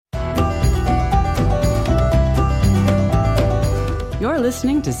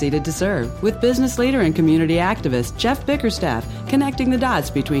listening to Seated to Serve with business leader and community activist Jeff Bickerstaff, connecting the dots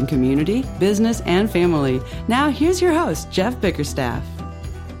between community, business, and family. Now, here's your host, Jeff Bickerstaff.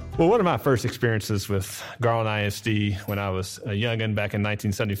 Well, one of my first experiences with Garland ISD when I was a youngin' back in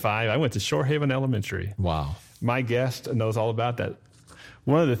 1975, I went to Shorehaven Elementary. Wow. My guest knows all about that.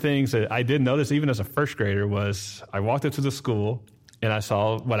 One of the things that I did notice, even as a first grader, was I walked into the school and I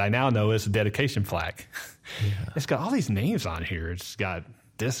saw what I now know is a dedication plaque. Yeah. It's got all these names on here. It's got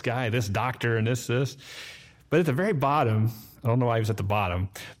this guy, this doctor, and this. But at the very bottom, I don't know why he was at the bottom,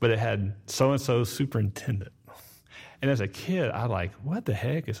 but it had so-and-so superintendent. And as a kid, I like, what the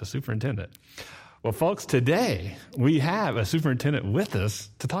heck is a superintendent? Well, folks, today we have a superintendent with us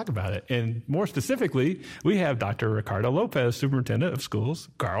to talk about it. And more specifically, we have Dr. Ricardo Lopez, Superintendent of Schools,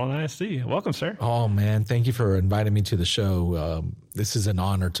 Garland ISD. Welcome, sir. Oh, man. Thank you for inviting me to the show. This is an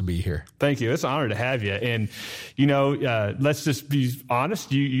honor to be here. Thank you. It's an honor to have you. And, you know, let's just be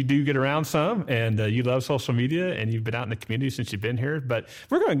honest. You do get around some, and you love social media, and you've been out in the community since you've been here. But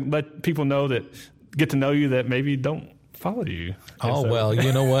we're going to let people know that get to know you that maybe don't follow you. Oh, well,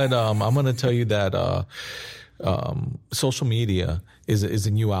 you know what? I'm going to tell you that social media is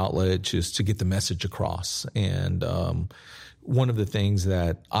a new outlet just to get the message across. And one of the things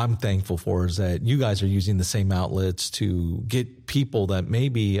that I'm thankful for is that you guys are using the same outlets to get people that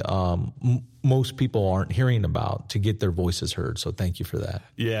maybe most people aren't hearing about, to get their voices heard. So thank you for that.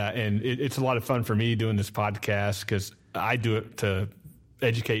 Yeah, and it's a lot of fun for me doing this podcast because I do it to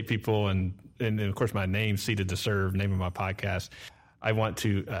educate people, and of course, my name, Seated to Serve, name of my podcast, I want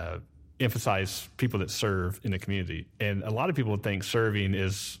to emphasize people that serve in the community. And a lot of people think serving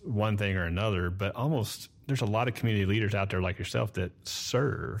is one thing or another, but there's a lot of community leaders out there like yourself that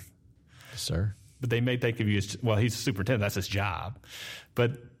serve. Yes, sir. But they may think of you as, well, he's a superintendent, that's his job.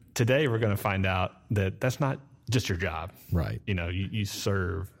 But today we're going to find out that that's not just your job. Right. You know, you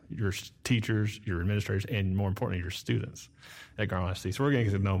serve your teachers, your administrators, and more importantly, your students at Garland ISD. So we're going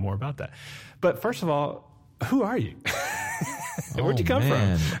to get to know more about that. But first of all, who are you? Where'd you come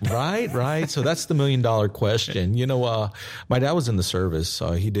from? Right. So that's the $1 million question. You know, my dad was in the service.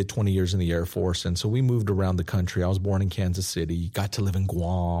 He did 20 years in the Air Force. And so we moved around the country. I was born in Kansas City, got to live in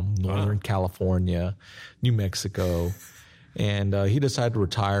Guam, Northern California, New Mexico. And he decided to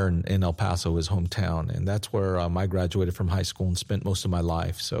retire in El Paso, his hometown. And that's where I graduated from high school and spent most of my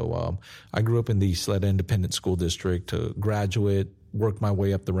life. So I grew up in the Sleda Independent School District, to graduate, worked my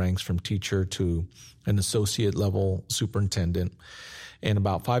way up the ranks from teacher to an associate level superintendent. And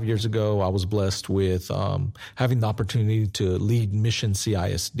about 5 years ago, I was blessed with having the opportunity to lead Mission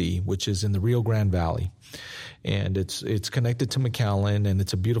CISD, which is in the Rio Grande Valley. And it's connected to McAllen, and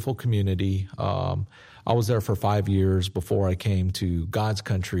it's a beautiful community. I was there for 5 years before I came to God's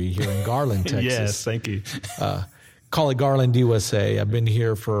country here in Garland, Texas. Yes, thank you. Call it Garland, USA. I've been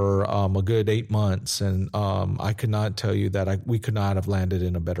here for a good 8 months, and I could not tell you that we could not have landed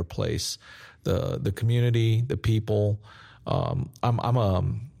in a better place. The community, the people. I'm a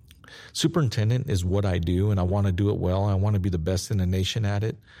superintendent is what I do, and I want to do it well. I want to be the best in the nation at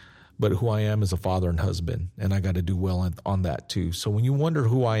it. But who I am is a father and husband, and I got to do well on that too. So when you wonder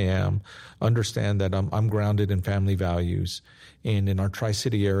who I am, understand that I'm grounded in family values. And in our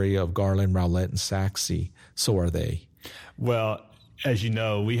Tri-City area of Garland, Rowlett, and Saxe, so are they. Well, as you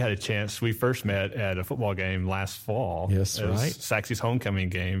know, we had a chance. We first met at a football game last fall. Yes, it was right. Saxe's homecoming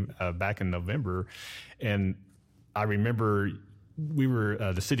game back in November. And I remember we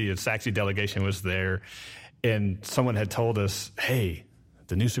were, the city of Saxe delegation was there, and someone had told us, hey,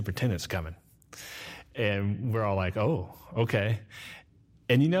 the new superintendent's coming. And we're all like, oh, okay.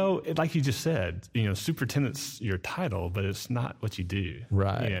 And, you know, like you just said, you know, superintendent's your title, but it's not what you do.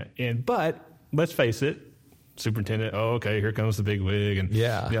 Right. Yeah. But let's face it, superintendent, oh, okay, here comes the big wig. And,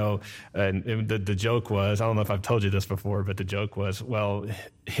 yeah. You know, and the joke was, I don't know if I've told you this before, but the joke was, well,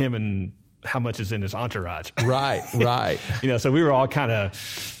 him and how much is in his entourage. Right. You know, so we were all kind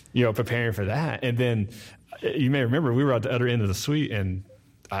of, you know, preparing for that. And then you may remember we were at the other end of the suite, and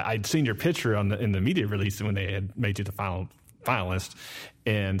I'd seen your picture in the media release when they had made you the finalist.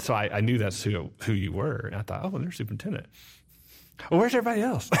 And so I knew that's who you were. And I thought, oh, well, they're superintendent. Well, where's everybody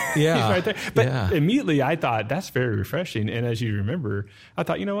else? Yeah. He's right there. But immediately I thought, that's very refreshing. And as you remember, I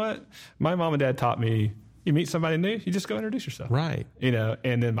thought, you know what? My mom and dad taught me, you meet somebody new, you just go introduce yourself. Right. You know,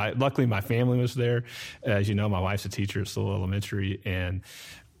 and then luckily my family was there. As you know, my wife's a teacher at Sewell Elementary. And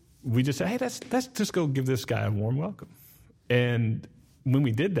we just said, hey, let's just go give this guy a warm welcome. And when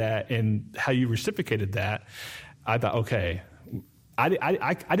we did that and how you reciprocated that, I thought, okay, I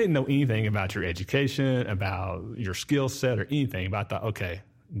didn't know anything about your education, about your skill set or anything, but I thought, okay,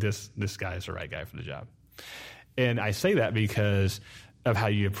 this guy is the right guy for the job. And I say that because of how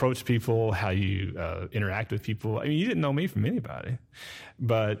you approach people, how you interact with people. I mean, you didn't know me from anybody,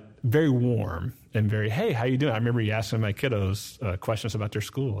 but very warm and very, hey, how you doing? I remember you asking my kiddos questions about their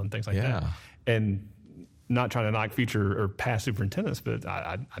school and things like that. And not trying to knock future or past superintendents, but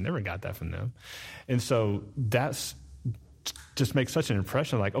I never got that from them. And so that's just makes such an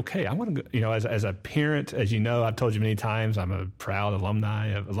impression, like, okay, I want to go, you know, as a parent, as you know, I've told you many times, I'm a proud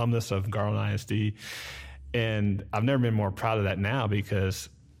alumnus of Garland ISD. And I've never been more proud of that now because,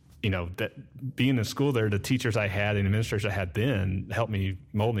 you know, that being in school there, the teachers I had and administrators I had then helped me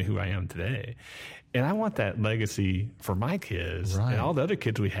mold me who I am today. And I want that legacy for my kids and all the other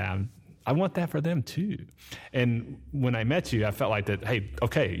kids we have. I want that for them too. And when I met you, I felt like that, hey,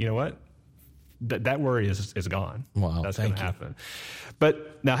 okay, you know what? That worry is gone. Wow, that's going to happen.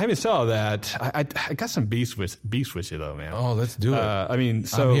 But now, having said all that, I got some beefs with you, though, man. Oh, let's do it. I mean,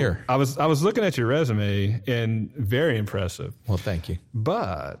 so I'm here. I was looking at your resume and very impressive. Well, thank you.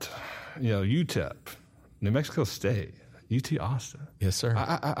 But you know, UTEP, New Mexico State, UT Austin. Yes, sir.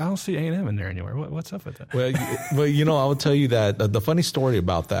 I don't see A&M in there anywhere. What's up with that? Well, you know, I will tell you that the funny story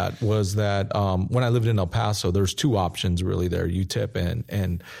about that was that when I lived in El Paso, there's two options really there: UTEP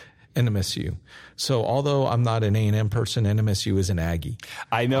and NMSU. So although I'm not an A&M person, NMSU is an Aggie.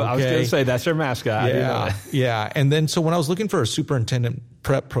 I know. Okay? I was going to say that's their mascot. Yeah, yeah. And then so when I was looking for a superintendent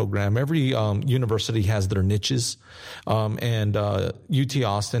prep program, every university has their niches, and UT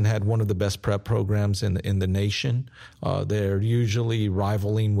Austin had one of the best prep programs in the nation. They're usually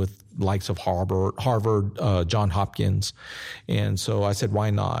rivaling with likes of Harvard, Johns Hopkins, and so I said, why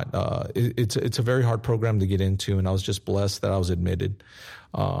not? It's a very hard program to get into, and I was just blessed that I was admitted.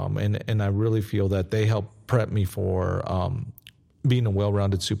 And I really feel that they help prep me for being a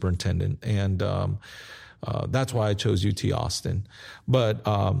well-rounded superintendent, and that's why I chose UT Austin. But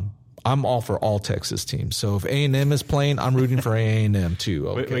I'm all for all Texas teams. So if A&M is playing, I'm rooting for A&M too.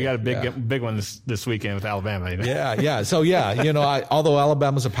 Okay. We got a big one this weekend with Alabama. You know? Yeah. So you know, although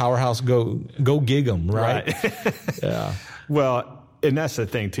Alabama's a powerhouse, go gig 'em, right? Yeah. Well, and that's the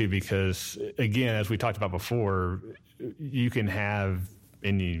thing too, because again, as we talked about before, you can have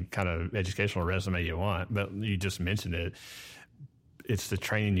any kind of educational resume you want, but you just mentioned it. It's the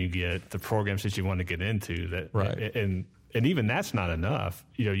training you get, the programs that you want to get into that, and even that's not enough.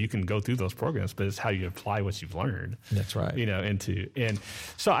 You know, you can go through those programs, but it's how you apply what you've learned. That's right. You know, and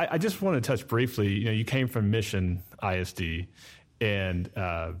so I just want to touch briefly. You know, you came from Mission ISD, and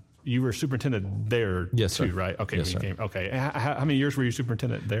you were superintendent there too, sir. Right? Okay. Yes, sir. Okay. How many years were you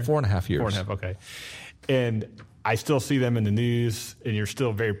superintendent there? 4.5 years. 4.5. Okay. And I still see them in the news, and you're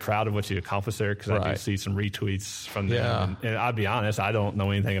still very proud of what you accomplished there because I do see some retweets from them. Yeah. And I'll be honest, I don't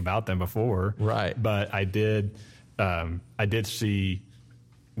know anything about them before. Right. But I did see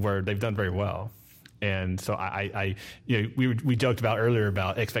where they've done very well. And so I you know, we joked about earlier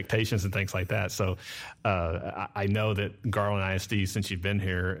about expectations and things like that. So I know that Garland ISD, since you've been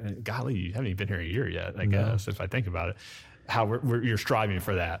here, golly, you haven't even been here a year yet, I guess, if I think about it, how you're striving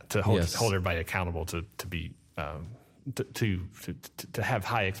for that, to hold everybody accountable to be to have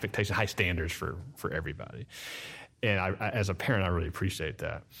high expectations, high standards for everybody. And I, as a parent, I really appreciate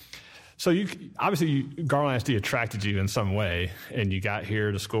that. So Garland ISD attracted you in some way, and you got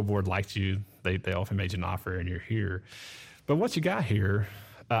here. The school board liked you. They often made you an offer, and you're here. But once you got here,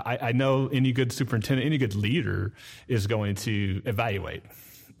 I know any good superintendent, any good leader is going to evaluate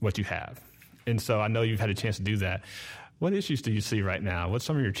what you have. And so I know you've had a chance to do that. What issues do you see right now? What's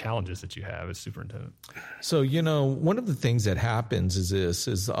some of your challenges that you have as superintendent? So, you know, one of the things that happens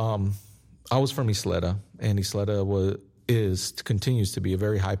is I was from Ysleta, and Ysleta continues to be a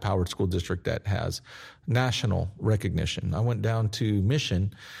very high-powered school district that has national recognition. I went down to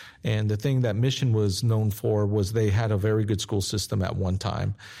Mission, and the thing that Mission was known for was they had a very good school system at one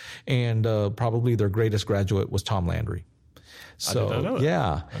time, and probably their greatest graduate was Tom Landry. So,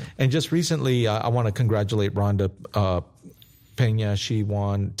 yeah. And just recently, I want to congratulate Rhonda Pena. She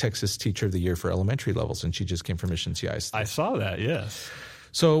won Texas Teacher of the Year for elementary levels, and she just came from Mission CISD. I saw that, yes.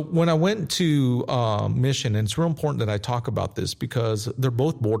 So when I went to Mission, and it's real important that I talk about this because they're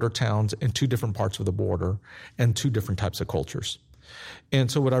both border towns in two different parts of the border and two different types of cultures. And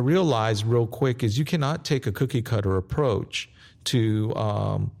so what I realized real quick is you cannot take a cookie cutter approach to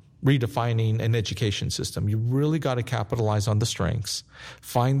redefining an education system. You really got to capitalize on the strengths,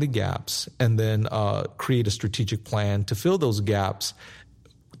 find the gaps, and then create a strategic plan to fill those gaps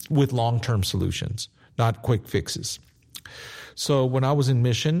with long-term solutions, not quick fixes. So when I was in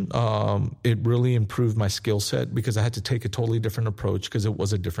Mission, it really improved my skill set because I had to take a totally different approach because it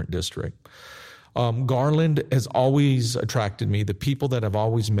was a different district. Garland has always attracted me. The people that I've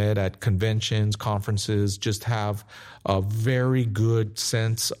always met at conventions, conferences, just have a very good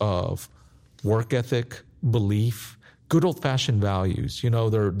sense of work ethic, belief, good old-fashioned values. You know,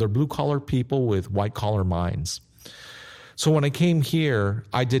 they're blue-collar people with white-collar minds. So when I came here,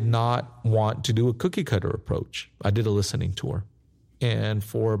 I did not want to do a cookie-cutter approach. I did a listening tour. And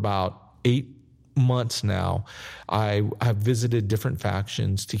for about 8 months now, I have visited different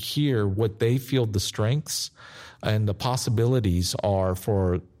factions to hear what they feel the strengths and the possibilities are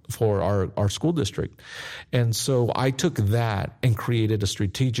for our school district. And so I took that and created a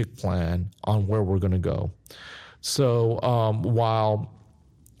strategic plan on where we're going to go. So while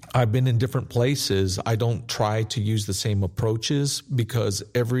I've been in different places, I don't try to use the same approaches because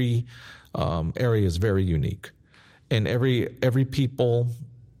every area is very unique. And every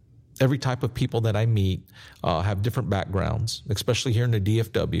type of people that I meet have different backgrounds, especially here in the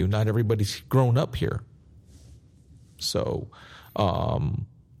DFW. Not everybody's grown up here. So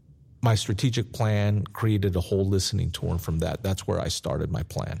my strategic plan created a whole listening tour from that. That's where I started my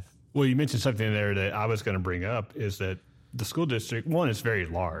plan. Well, you mentioned something there that I was going to bring up is that the school district, one, is very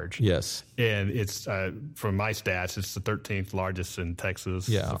large. Yes. And it's, from my stats, it's the 13th largest in Texas,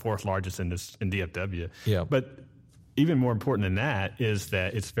 the 4th largest in DFW. Yeah. But even more important than that is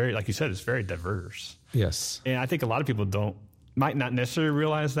that it's very, like you said, it's very diverse. Yes. And I think a lot of people might not necessarily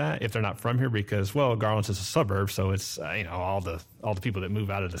realize that if they're not from here because, well, Garland's is a suburb, so it's, all the people that move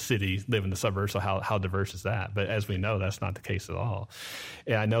out of the city live in the suburbs, so how diverse is that? But as we know, that's not the case at all.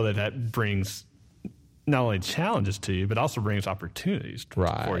 And I know that brings not only challenges to you, but also brings opportunities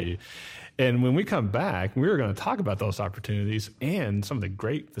for you. And when we come back, we're going to talk about those opportunities and some of the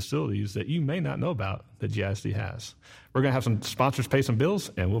great facilities that you may not know about that GISD has. We're going to have some sponsors pay some bills,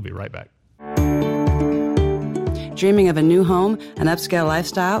 and we'll be right back. Dreaming of a new home, an upscale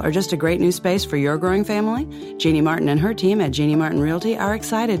lifestyle, or just a great new space for your growing family? Jeannie Martin and her team at Jeannie Martin Realty are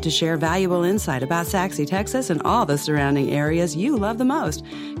excited to share valuable insight about Sachse, Texas, and all the surrounding areas you love the most.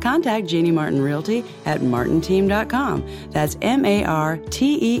 Contact Jeannie Martin Realty at martinteam.com. That's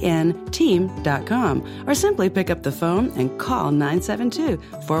MARTEN team.com. Or simply pick up the phone and call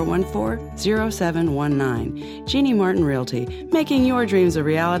 972-414-0719. Jeannie Martin Realty, making your dreams a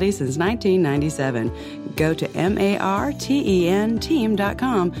reality since 1997. Go to MARTEN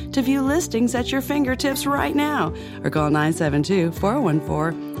team.com to view listings at your fingertips right now, or call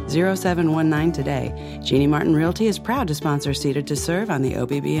 972-414-0719 today. Jeannie Martin Realty is proud to sponsor Seated to Serve on the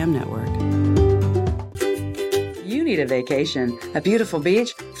OBBM network. You need a vacation, a beautiful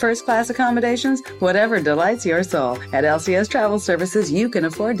beach, first-class accommodations, whatever delights your soul. At LCS Travel Services, you can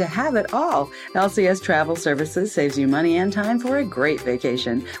afford to have it all. LCS Travel Services saves you money and time for a great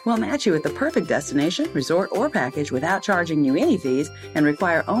vacation. We'll match you with the perfect destination, resort, or package without charging you any fees and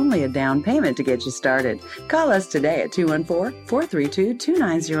require only a down payment to get you started. Call us today at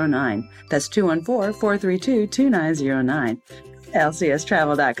 214-432-2909. That's 214-432-2909.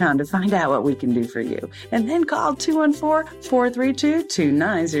 LCStravel.com to find out what we can do for you. And then call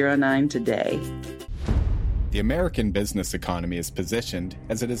 214-432-2909 today. The American business economy is positioned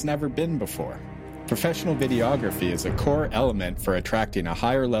as it has never been before. Professional videography is a core element for attracting a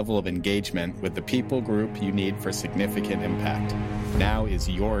higher level of engagement with the people group you need for significant impact. Now is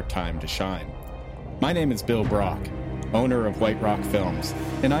your time to shine. My name is Bill Brock, owner of White Rock Films,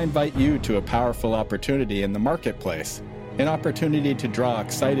 and I invite you to a powerful opportunity in the marketplace. An opportunity to draw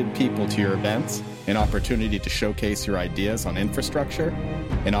excited people to your events, an opportunity to showcase your ideas on infrastructure,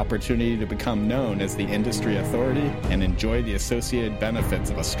 an opportunity to become known as the industry authority and enjoy the associated benefits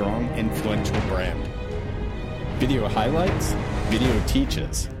of a strong, influential brand. Video highlights, video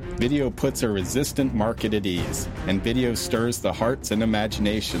teaches. Video puts a resistant market at ease, and video stirs the hearts and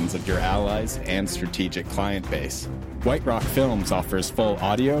imaginations of your allies and strategic client base. White Rock Films offers full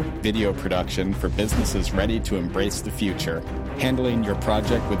audio, video production for businesses ready to embrace the future, handling your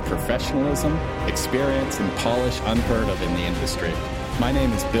project with professionalism, experience, and polish unheard of in the industry. My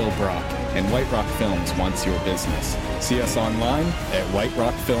name is Bill Brock, and White Rock Films wants your business. See us online at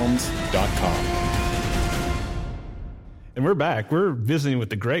whiterockfilms.com. And we're back. We're visiting with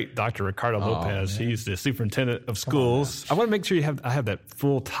the great Dr. Ricardo Lopez. Man. He's the superintendent of schools. I want to make sure I have that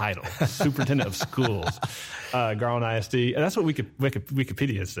full title, superintendent of schools, Garland ISD. And that's what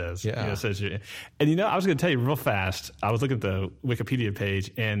Wikipedia says. Yeah. It says, and I was going to tell you real fast. I was looking at the Wikipedia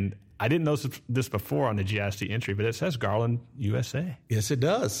page, and I didn't notice this before on the GISD entry, but it says Garland, USA. Yes, it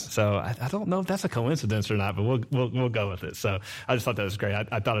does. So I don't know if that's a coincidence or not, but we'll go with it. So I just thought that was great.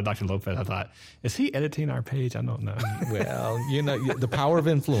 I thought of Dr. Lopez. I thought, is he editing our page? I don't know. Well, the power of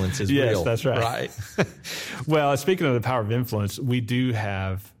influence is real. Yes, that's right. Right. Well, speaking of the power of influence, we do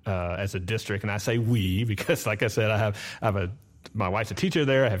have as a district, and I say we because, like I said, my wife's a teacher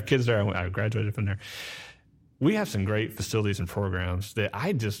there. I have kids there. I graduated from there. We have some great facilities and programs that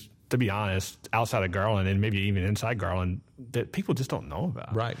to be honest, outside of Garland and maybe even inside Garland, that people just don't know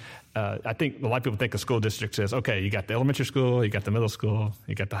about. Right. I think a lot of people think a school district says, okay, you got the elementary school, you got the middle school,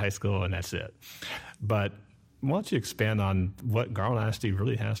 you got the high school, and that's it. But why don't you expand on what Garland ISD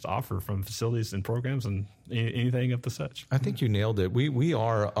really has to offer from facilities and programs and anything of the such? I think you nailed it. We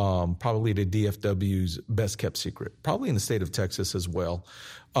are probably the DFW's best kept secret, probably in the state of Texas as well.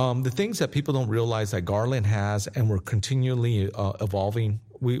 The things that people don't realize that Garland has, and we're continually evolving.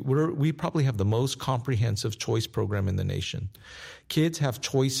 We probably have the most comprehensive choice program in the nation. Kids have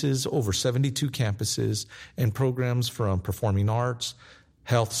choices over 72 campuses and programs from performing arts,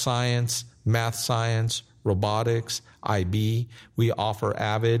 health science, math science, robotics, IB. We offer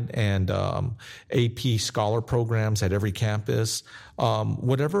AVID and AP scholar programs at every campus.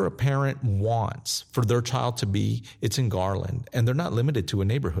 Whatever a parent wants for their child to be, it's in Garland, and they're not limited to a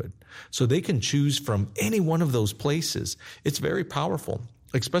neighborhood. So they can choose from any one of those places. It's very powerful,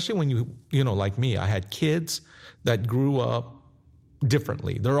 especially when you know, like me, I had kids that grew up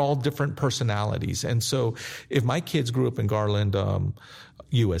differently. They're all different personalities. And so if my kids grew up in Garland,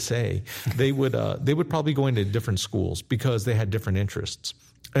 USA, they would probably go into different schools because they had different interests.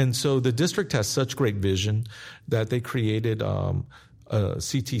 And so the district has such great vision that they created a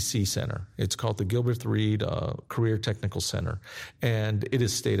CTC center. It's called the Gilbert Reed Career Technical Center, and it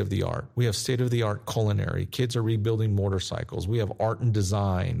is state-of-the-art. We have state-of-the-art culinary. Kids are rebuilding motorcycles. We have art and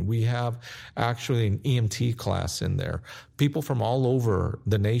design. We have actually an EMT class in there. People from all over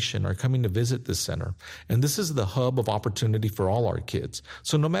the nation are coming to visit this center, and this is the hub of opportunity for all our kids.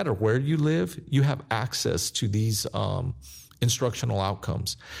 So no matter where you live, you have access to these instructional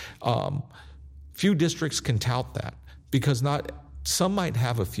outcomes. Few districts can tout that because some might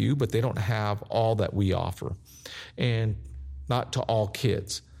have a few, but they don't have all that we offer, and not to all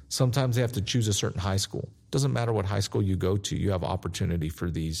kids. Sometimes they have to choose a certain high school. Doesn't matter what high school you go to, you have opportunity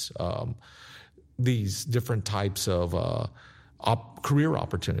for these different types of career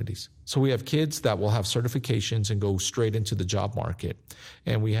opportunities. So we have kids that will have certifications and go straight into the job market,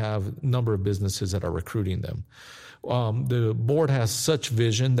 and we have a number of businesses that are recruiting them. The board has such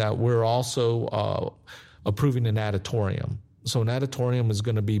vision that we're also approving an auditorium. So an auditorium is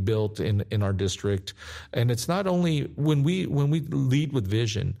going to be built in our district. And it's not only when we lead with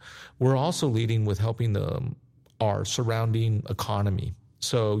vision, we're also leading with helping our surrounding economy.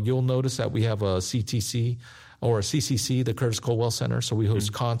 So you'll notice that we have a CTC or a CCC, the Curtis Colwell Center. So we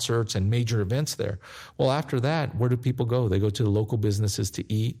host concerts and major events there. Well, after that, where do people go? They go to the local businesses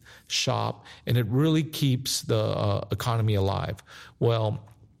to eat, shop, and it really keeps the economy alive. Well,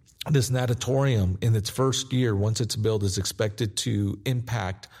 this natatorium in its first year, once it's built, is expected to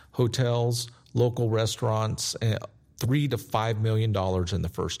impact hotels, local restaurants, $3 to $5 million in the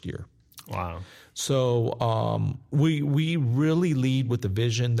first year. Wow. So we really lead with the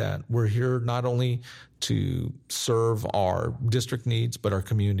vision that we're here not only to serve our district needs, but our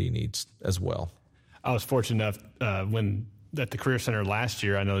community needs as well. I was fortunate enough when at the Career Center last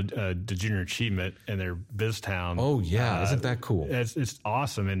year, I know the Junior Achievement and their BizTown. Oh, yeah. Isn't that cool? It's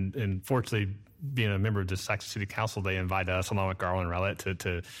awesome. And fortunately, being a member of the Saxon City Council, they invited us, along with Garland and Rowlett,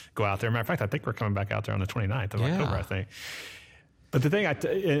 to go out there. Matter of fact, I think we're coming back out there on the 29th of October, I think. But the thing,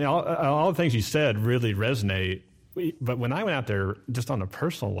 and all the things you said really resonate. But when I went out there, just on a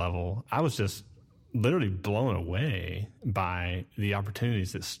personal level, I was just literally blown away by the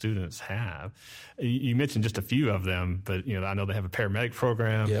opportunities that students have. You mentioned just a few of them, but I know they have a paramedic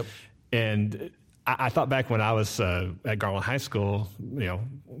program. Yep. And I thought back when I was at Garland High School,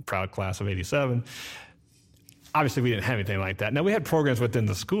 proud class of '87. Obviously, we didn't have anything like that. Now, we had programs within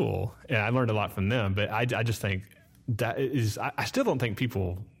the school, and I learned a lot from them. But I just think that is, I still don't think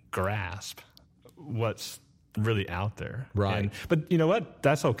people grasp what's really out there. Right. But you know what?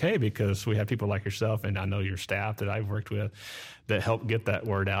 That's okay, because we have people like yourself, and I know your staff that I've worked with, that help get that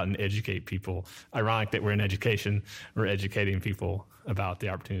word out and educate people. Ironic that we're in education, we're educating people about the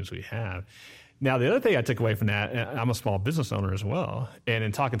opportunities we have. Now, the other thing I took away from that, I'm a small business owner as well, and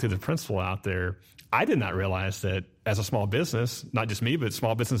in talking to the principal out there, I did not realize that as a small business, not just me, but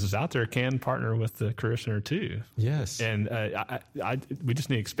small businesses out there can partner with the Career Center too. Yes. And we just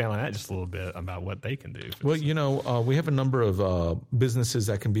need to expand on that just a little bit about what they can do. Well, we have a number of businesses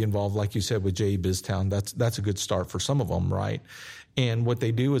that can be involved, like you said, with JE BizTown. That's a good start for some of them, right? And what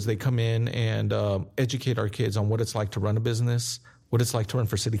they do is they come in and educate our kids on what it's like to run a business, what it's like to run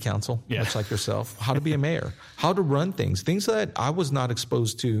for city council, much like yourself, how to be a mayor, how to run things that I was not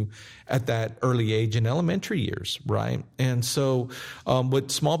exposed to at that early age in elementary years, right? And so what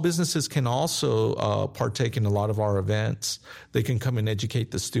small businesses can also partake in a lot of our events. They can come and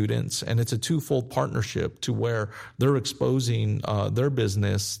educate the students, and it's a twofold partnership to where they're exposing their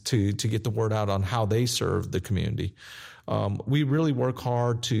business to get the word out on how they serve the community. We really work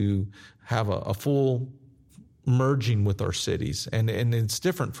hard to have a full merging with our cities, and it's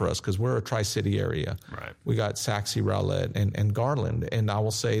different for us because we're a Tri-City area. Right. We got Sachse, Rowlett, and Garland, and I will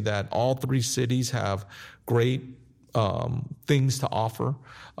say that all three cities have great things to offer.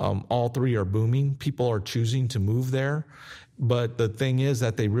 All three are booming. People are choosing to move there, but the thing is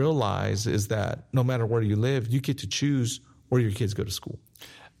that they realize is that no matter where you live, you get to choose where your kids go to school.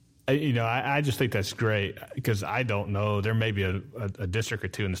 I just think that's great because I don't know. There may be a district or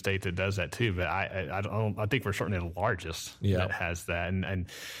two in the state that does that too, but I think we're certainly the largest that has that. And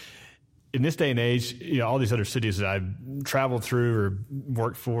in this day and age, all these other cities that I've traveled through or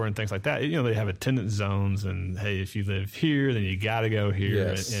worked for and things like that, they have attendance zones, and hey, if you live here, then you got to go here.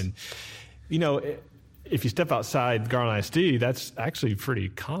 Yes. And if you step outside Garland ISD, that's actually pretty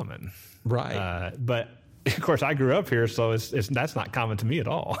common, right? But of course, I grew up here, so that's not common to me at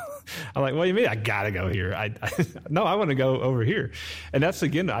all. I'm like, what do you mean I got to go here? No, I want to go over here. And that's,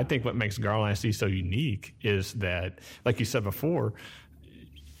 again, I think what makes Garland ISD so unique is that, like you said before,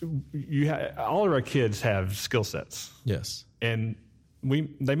 all of our kids have skill sets. Yes. And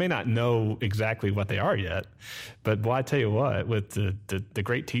they may not know exactly what they are yet, but boy, I tell you what, with the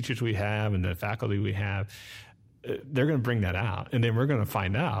great teachers we have and the faculty we have, they're going to bring that out. And then we're going to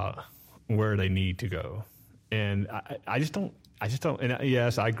find out where they need to go. And I just don't, and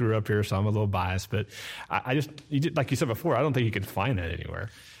yes, I grew up here, so I'm a little biased, but like you said before, I don't think you can find that anywhere.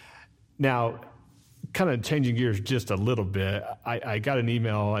 Now, kind of changing gears just a little bit, I got an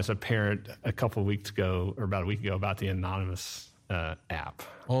email as a parent a couple of weeks ago, or about a week ago, about the Anonymous app.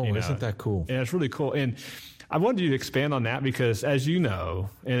 Oh, isn't that cool? And it's really cool. And I wanted you to expand on that because, as you know,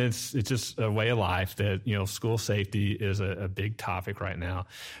 and it's just a way of life that, school safety is a big topic right now.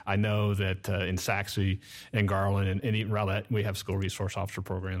 I know that in Sachse and Garland and even Rowlett, we have school resource officer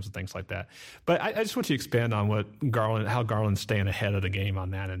programs and things like that. But I just want you to expand on how Garland's staying ahead of the game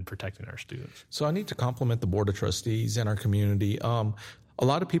on that and protecting our students. So I need to compliment the Board of Trustees and our community. A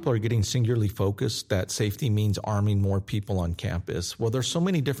lot of people are getting singularly focused that safety means arming more people on campus. Well, there's so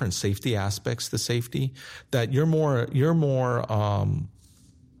many different safety aspects to safety that you're more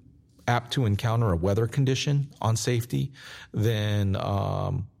apt to encounter a weather condition on safety than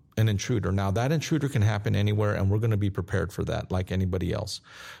an intruder. Now, that intruder can happen anywhere, and we're going to be prepared for that like anybody else.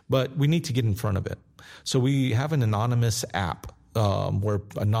 But we need to get in front of it. So we have an anonymous app,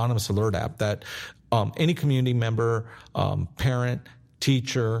 anonymous alert app that any community member, parent,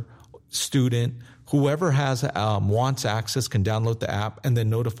 teacher, student, whoever wants access can download the app and then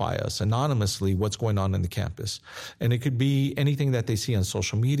notify us anonymously what's going on in the campus. And it could be anything that they see on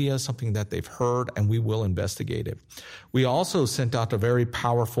social media, something that they've heard, and we will investigate it. We also sent out a very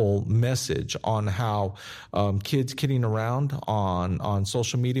powerful message on how kids kidding around on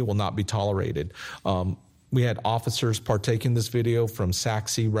social media will not be tolerated. We had officers partake in this video from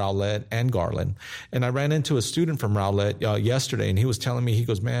Sachse, Rowlett, and Garland. And I ran into a student from Rowlett yesterday, and he was telling me, he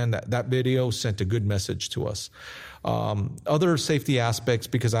goes, man, that video sent a good message to us. Other safety aspects,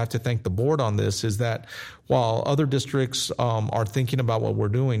 because I have to thank the board on this, is that while other districts are thinking about what we're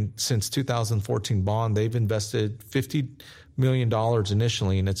doing, since 2014 bond, they've invested $50 million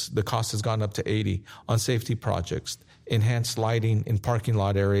initially, and the cost has gone up to 80 on safety projects. Enhanced lighting in parking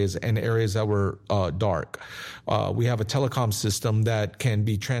lot areas and areas that were dark. We have a telecom system that can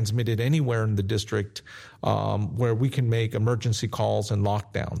be transmitted anywhere in the district where we can make emergency calls and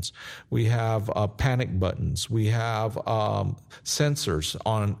lockdowns. We have panic buttons. We have sensors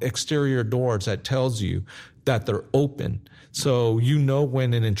on exterior doors that tells you that they're open. So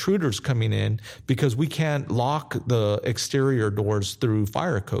when an intruder's coming in, because we can't lock the exterior doors through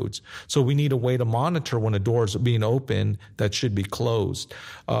fire codes. So we need a way to monitor when a door is being open that should be closed.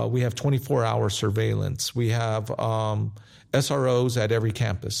 We have 24-hour surveillance. We have SROs at every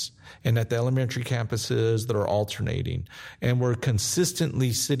campus and at the elementary campuses that are alternating. And we're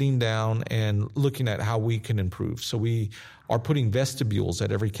consistently sitting down and looking at how we can improve. So we are putting vestibules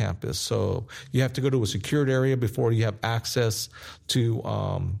at every campus. So you have to go to a secured area before you have access to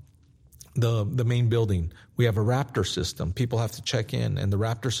the main building. We have a Raptor system. People have to check in, and the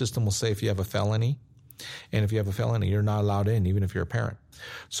Raptor system will say if you have a felony. And if you have a felony, you're not allowed in, even if you're a parent.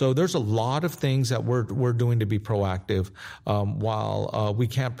 So there's a lot of things that we're doing to be proactive. While we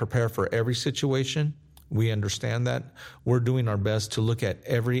can't prepare for every situation, We understand that. We're doing our best to look at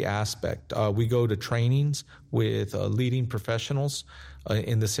every aspect. We go to trainings with leading professionals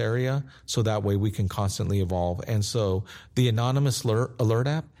in this area, so that way we can constantly evolve. And so the Anonymous Alert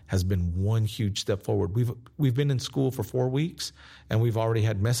app has been one huge step forward. We've been in school for 4 weeks, and we've already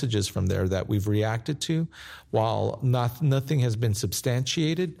had messages from there that we've reacted to. While nothing has been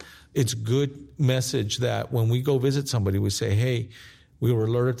substantiated, it's good message that when we go visit somebody, we say, hey, we were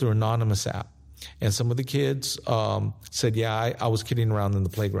alerted through Anonymous app. And some of the kids said, yeah, I was kidding around in the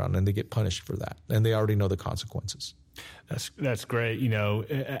playground, and they get punished for that. And they already know the consequences. That's great. You know,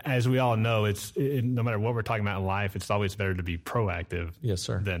 as we all know, no matter what we're talking about in life, it's always better to be proactive yes,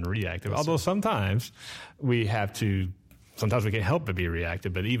 sir. Than reactive. Yes, Although sir. sometimes we can't help but be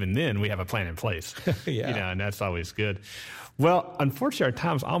reactive, but even then we have a plan in place. Yeah. You know, and that's always good. Well, unfortunately, our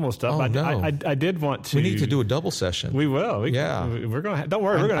time's almost up. Oh, no. I did want to. We need to do a double session. We will. Yeah. We're going to. Don't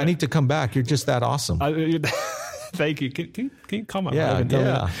worry. I need to come back. You're just that awesome. Thank you. Can you call my Yeah, wife and tell me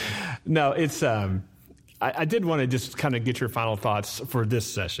yeah. that? No, it's. I did want to just kind of get your final thoughts for this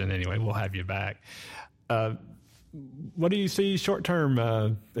session. Anyway, we'll have you back. What do you see short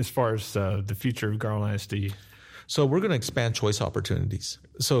term as far as the future of Garland ISD? So we're going to expand choice opportunities.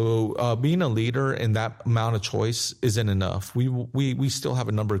 So being a leader in that amount of choice isn't enough. We still have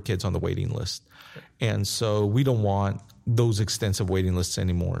a number of kids on the waiting list. And so we don't want those extensive waiting lists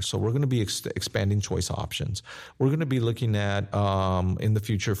anymore. So we're going to be expanding choice options. We're going to be looking at, in the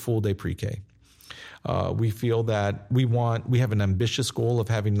future, full day pre-K. We feel that we have an ambitious goal of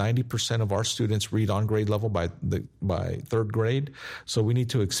having 90% of our students read on grade level by third grade. So we need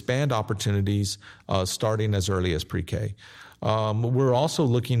to expand opportunities starting as early as pre-K. We're also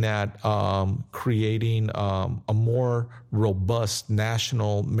looking at creating a more robust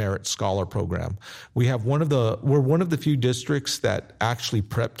national merit scholar program. We're one of the few districts that actually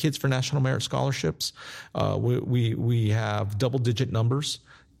prep kids for national merit scholarships. We have double-digit numbers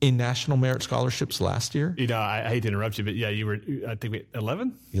in national merit scholarships last year. You know, I hate to interrupt you, but yeah, you were, I think,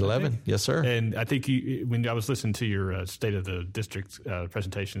 11? 11, yes, sir. And I think when I was listening to your State of the District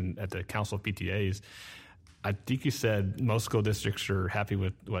presentation at the Council of PTAs, I think you said most school districts are happy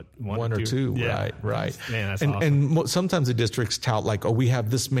with, what, one or two? Yeah. Right. Man, that's and, awesome. And sometimes the districts tout like, oh, we have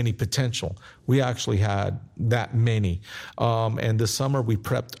this many potential. We actually had that many. And this summer we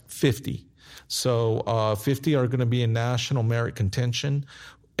prepped 50. So 50 are going to be in national merit contention.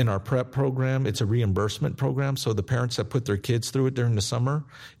 In our prep program, it's a reimbursement program. So the parents that put their kids through it during the summer,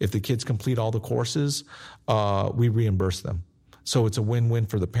 if the kids complete all the courses, we reimburse them. So it's a win-win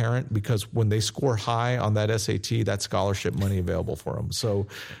for the parent because when they score high on that SAT, that's scholarship money available for them. So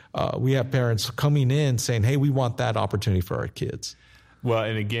we have parents coming in saying, hey, we want that opportunity for our kids. Well,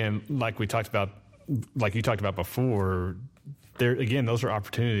 and again, like you talked about before, there again, those are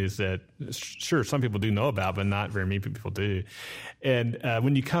opportunities that sure some people do know about, but not very many people do. And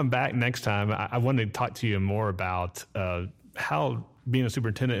when you come back next time, I wanted to talk to you more about how being a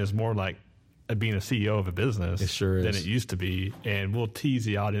superintendent is more like being a CEO of a business. It sure is. Than it used to be. And we'll tease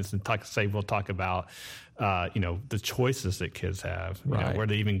the audience and we'll talk about the choices that kids have, right. Where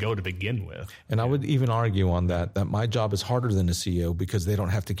they even go to begin with. And I would even argue on that my job is harder than a CEO because they don't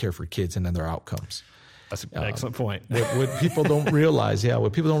have to care for kids and their outcomes. That's an excellent point. What people don't realize,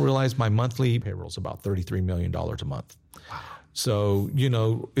 my monthly payroll is about $33 million a month. Wow. So,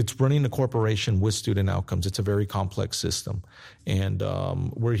 it's running a corporation with student outcomes. It's a very complex system. And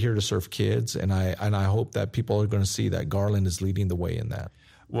we're here to serve kids. And I hope that people are going to see that Garland is leading the way in that.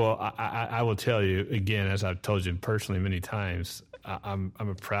 Well, I will tell you, again, as I've told you personally many times, I'm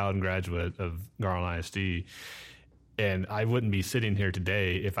a proud graduate of Garland ISD. And I wouldn't be sitting here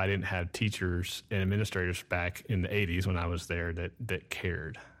today if I didn't have teachers and administrators back in the 80s when I was there that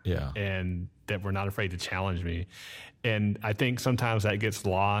cared. Yeah. And that were not afraid to challenge me. And I think sometimes that gets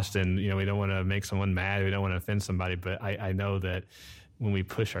lost and, we don't want to make someone mad. We don't want to offend somebody. But I know that when we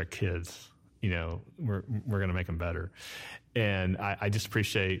push our kids, we're going to make them better. And I just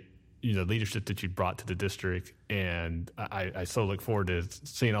appreciate the leadership that you brought to the district, and I so look forward to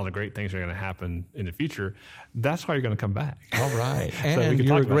seeing all the great things that are going to happen in the future. That's why you're going to come back. All right. So and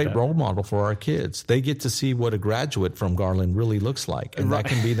you're a great role model for our kids. They get to see what a graduate from Garland really looks like, and that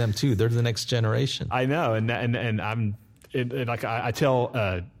can be them too. They're the next generation. I know, and I'm like I tell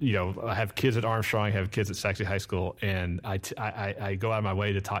I have kids at Armstrong, I have kids at Saxe High School, and I go out of my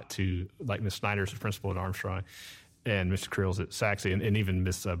way to talk to like Ms. Snyder's the principal at Armstrong, and Mr. Creel's at Saxe, and even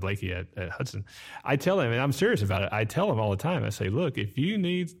Miss Blakey at Hudson. I tell them, and I'm serious about it, I tell them all the time, I say, look, if you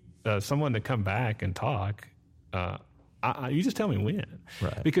need someone to come back and talk, you just tell me when.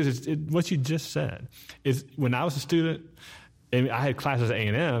 Right. Because what you just said is when I was a student, and I had classes at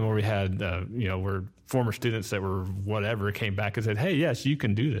A&M where we had, where former students that were whatever came back and said, hey, yes, you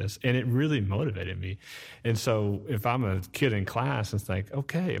can do this. And it really motivated me. And so if I'm a kid in class, it's like,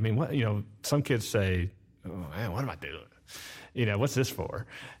 okay, I mean, what, some kids say, oh man, what am I doing? What's this for?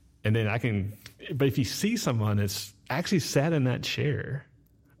 And then but if you see someone that's actually sat in that chair,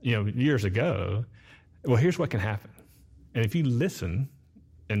 years ago, well, here's what can happen. And if you listen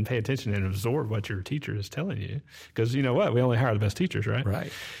and pay attention and absorb what your teacher is telling you, because you know what, we only hire the best teachers, right?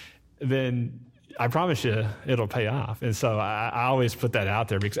 Right. Then I promise you it'll pay off. And so I always put that out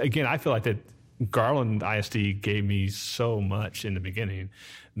there because, again, I feel like that Garland ISD gave me so much in the beginning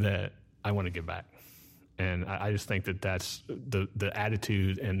that I want to give back. And I just think that that's the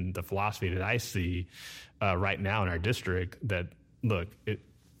attitude and the philosophy that I see right now in our district that, look,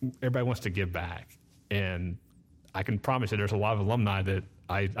 everybody wants to give back. And I can promise you there's a lot of alumni that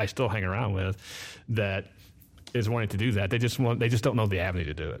I still hang around with that is wanting to do that. They just don't know the avenue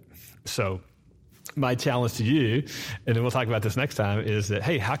to do it. So my challenge to you, and then we'll talk about this next time, is that,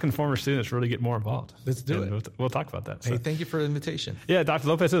 hey, how can former students really get more involved? Let's do it. We'll talk about that. Hey, thank you for the invitation. Yeah, Dr.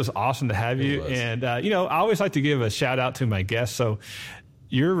 Lopez, it was awesome to have you. And, I always like to give a shout out to my guests. So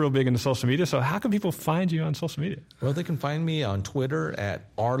you're real big into social media. So how can people find you on social media? Well, they can find me on Twitter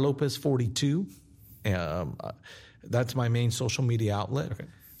at rlopez42. That's my main social media outlet. Okay.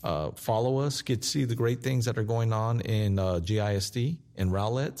 Follow us, get to see the great things that are going on in GISD, in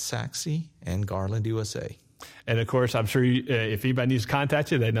Rowlett, Sachse, and Garland, USA. And, of course, I'm sure if anybody needs to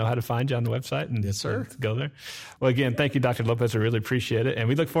contact you, they know how to find you on the website. And, yes, sir. Go there. Well, again, thank you, Dr. Lopez. I really appreciate it. And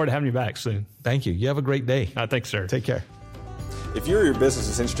we look forward to having you back soon. Thank you. You have a great day. Thanks, sir. Take care. If you or your business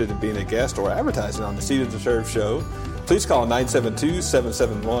is interested in being a guest or advertising on the Seated to Serve show, please call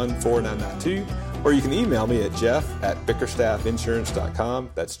 972-771-4992. Or you can email me at jeff@bickerstaffinsurance.com.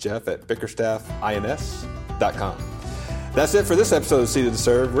 That's jeff@bickerstaffins.com. That's it for this episode of Seated to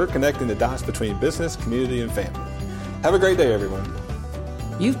Serve. We're connecting the dots between business, community, and family. Have a great day, everyone.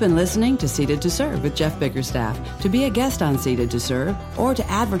 You've been listening to Seated to Serve with Jeff Bickerstaff. To be a guest on Seated to Serve or to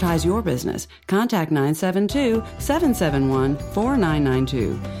advertise your business, contact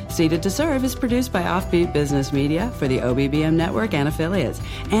 972-771-4992. Seated to Serve is produced by Offbeat Business Media for the OBBM Network and affiliates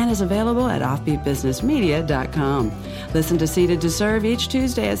and is available at offbeatbusinessmedia.com. Listen to Seated to Serve each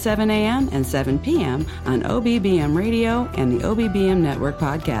Tuesday at 7 a.m. and 7 p.m. on OBBM Radio and the OBBM Network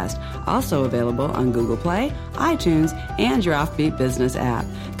podcast. Also available on Google Play, iTunes, and your Offbeat Business app.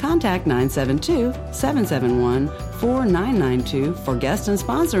 Contact 972-771-4992 for guest and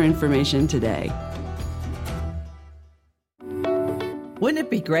sponsor information today. Wouldn't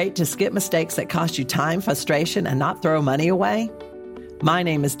it be great to skip mistakes that cost you time, frustration, and not throw money away? My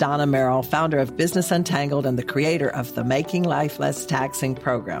name is Donna Merrill, founder of Business Untangled and the creator of the Making Life Less Taxing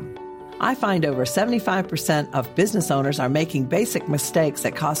program. I find over 75% of business owners are making basic mistakes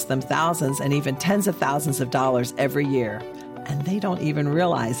that cost them thousands and even tens of thousands of dollars every year, and they don't even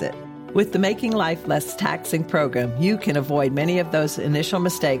realize it. With the Making Life Less Taxing program, you can avoid many of those initial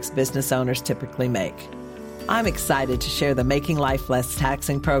mistakes business owners typically make. I'm excited to share the Making Life Less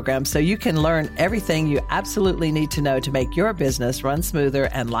Taxing program so you can learn everything you absolutely need to know to make your business run smoother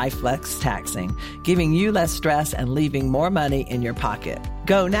and life less taxing, giving you less stress and leaving more money in your pocket.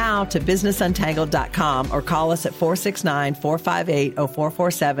 Go now to businessuntangled.com or call us at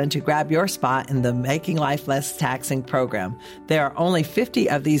 469-458-0447 to grab your spot in the Making Life Less Taxing program. There are only 50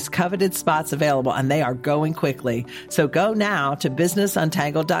 of these coveted spots available, and they are going quickly. So go now to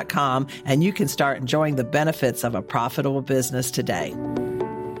businessuntangled.com, and you can start enjoying the benefits of a profitable business today.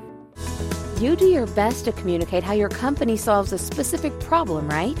 You do your best to communicate how your company solves a specific problem,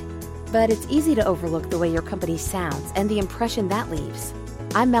 right? But it's easy to overlook the way your company sounds and the impression that leaves.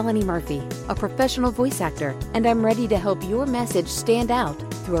 I'm Melanie Murphy, a professional voice actor, and I'm ready to help your message stand out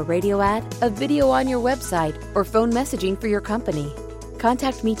through a radio ad, a video on your website, or phone messaging for your company.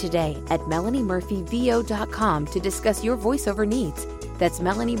 Contact me today at melaniemurphyvo.com to discuss your voiceover needs. That's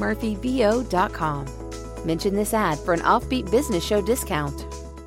melaniemurphyvo.com. Mention this ad for an Offbeat Business Show discount.